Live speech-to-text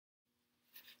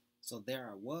So there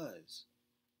I was.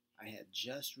 I had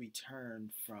just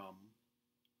returned from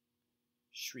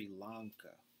Sri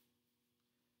Lanka.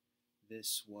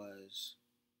 This was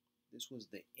this was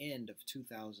the end of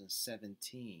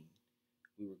 2017.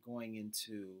 We were going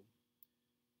into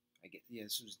I guess yeah,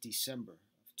 this was December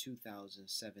of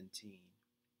 2017.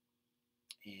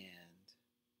 And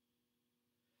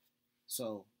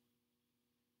so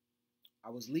I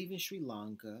was leaving Sri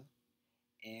Lanka,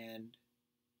 and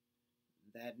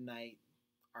that night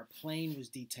our plane was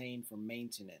detained for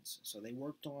maintenance. So they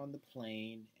worked on the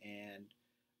plane, and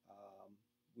um,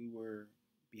 we were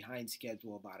behind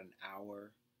schedule about an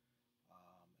hour.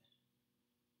 Um,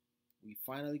 we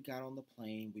finally got on the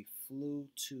plane. We flew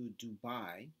to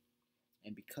Dubai,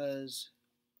 and because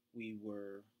we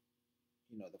were,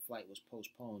 the flight was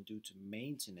postponed due to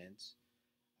maintenance,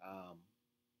 um,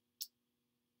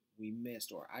 we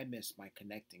missed, or I missed my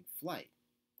connecting flight.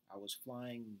 I was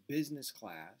flying business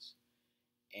class,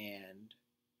 and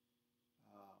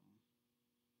um,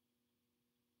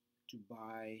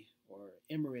 Dubai or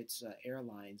Emirates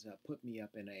Airlines put me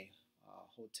up in a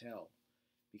hotel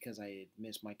because I had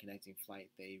missed my connecting flight.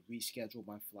 They rescheduled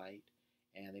my flight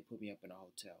and they put me up in a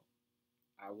hotel.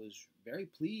 I was very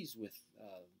pleased with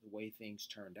the way things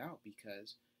turned out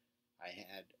because I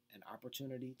had an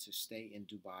opportunity to stay in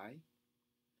Dubai.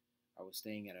 I was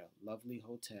staying at a lovely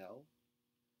hotel,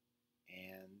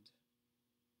 and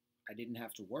I didn't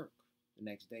have to work the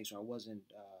next day, so I wasn't,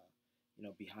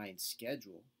 behind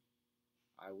schedule.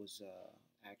 I was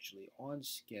actually on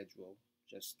schedule.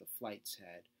 Just the flights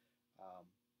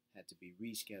had to be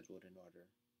rescheduled in order,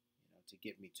 to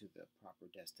get me to the proper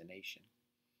destination.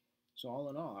 So all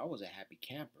in all, I was a happy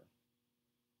camper.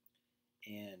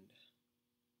 And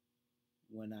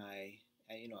when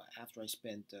after I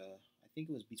spent, I think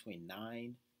it was between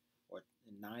 9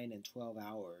 and 12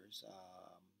 hours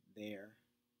there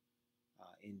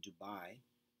in Dubai,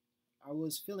 I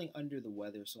was feeling under the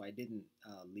weather, so I didn't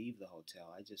leave the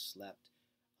hotel. I just slept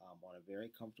on a very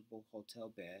comfortable hotel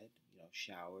bed,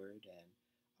 showered, and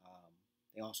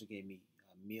they also gave me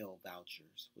meal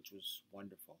vouchers, which was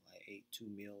wonderful. I ate 2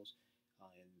 meals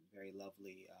in very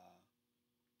lovely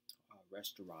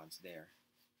restaurants there.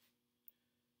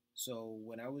 So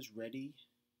when I was ready,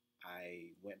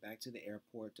 I went back to the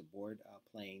airport to board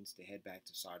planes to head back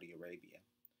to Saudi Arabia.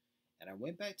 And I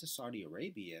went back to Saudi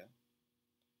Arabia,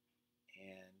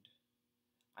 and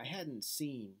I hadn't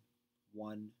seen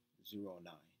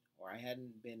 109, or I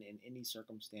hadn't been in any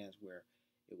circumstance where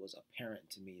it was apparent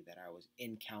to me that I was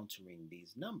encountering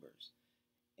these numbers.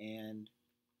 And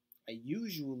I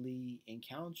usually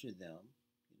encounter them,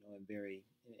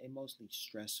 in mostly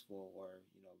stressful or,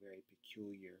 very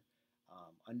peculiar,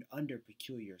 under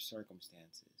peculiar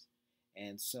circumstances.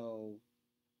 And so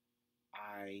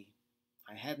I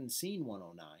I hadn't seen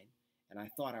 109, and I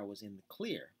thought I was in the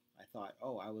clear. I thought,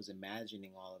 oh, I was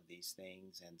imagining all of these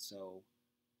things, and so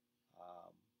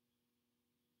um,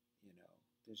 you know,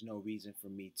 there's no reason for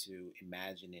me to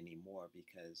imagine anymore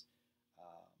because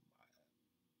um,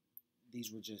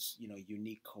 these were just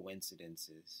unique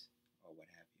coincidences or what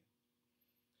have you.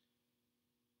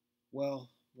 Well,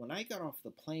 when I got off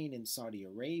the plane in Saudi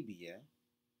Arabia,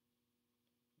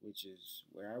 which is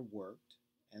where I worked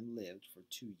and lived for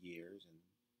 2 years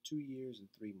and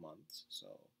 3 months, so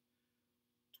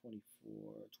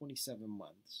 24, 27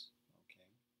 months. Okay.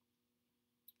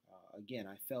 Again,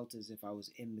 I felt as if I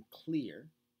was in the clear,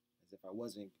 as if I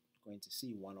wasn't going to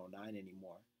see 109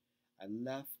 anymore. I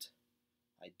left,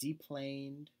 I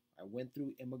deplaned, I went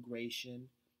through immigration,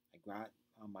 I got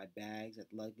my bags at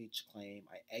luggage claim,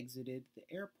 I exited the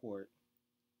airport,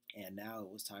 and now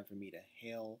it was time for me to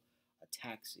hail a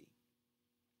taxi.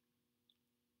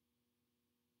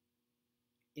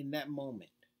 In that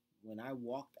moment, when I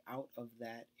walked out of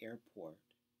that airport,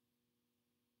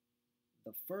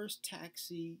 the first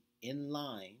taxi in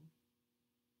line,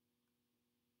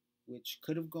 which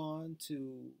could have gone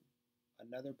to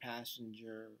another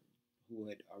passenger who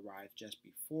had arrived just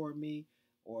before me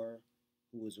or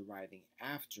who was arriving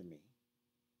after me,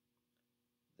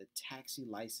 the taxi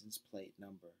license plate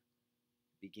number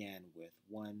began with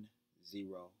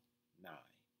 109.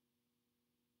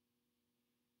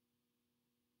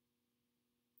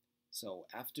 So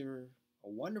after a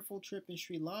wonderful trip in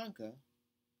Sri Lanka,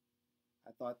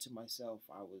 I thought to myself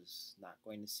I was not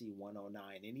going to see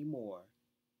 109 anymore.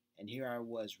 And here I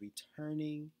was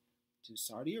returning to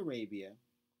Saudi Arabia,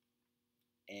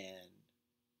 and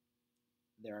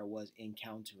there I was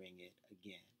encountering it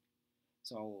again.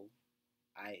 So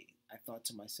I thought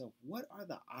to myself, what are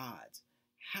the odds?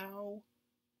 How,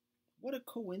 what a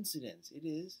coincidence it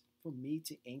is for me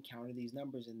to encounter these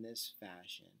numbers in this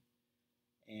fashion.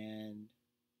 And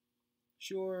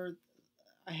sure,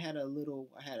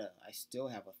 I still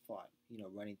have a thought,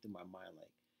 running through my mind,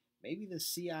 like maybe the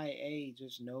CIA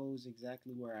just knows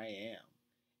exactly where I am,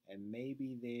 and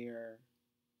maybe they're,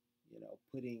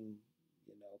 putting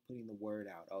the word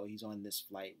out. Oh, he's on this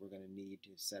flight. We're gonna need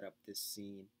to set up this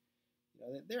scene.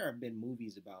 There have been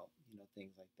movies about,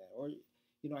 things like that, or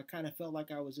I kind of felt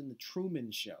like I was in the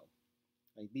Truman Show.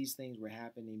 Like these things were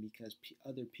happening because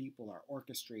other people are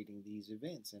orchestrating these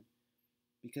events, and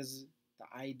because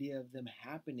the idea of them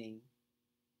happening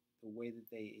the way that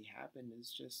they happen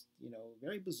is just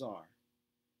very bizarre.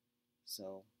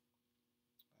 So,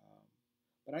 um,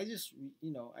 but I just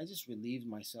relieved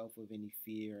myself of any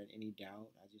fear and any doubt.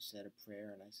 I just said a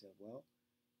prayer and I said, well,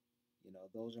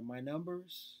 those are my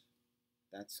numbers.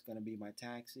 That's gonna be my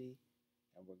taxi,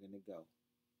 and we're gonna go.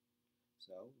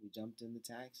 So we jumped in the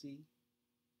taxi.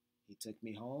 He took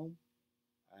me home.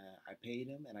 I paid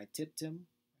him and I tipped him.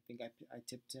 I think I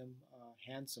tipped him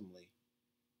handsomely,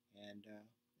 and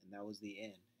that was the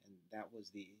end. And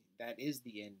that is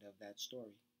the end of that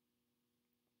story.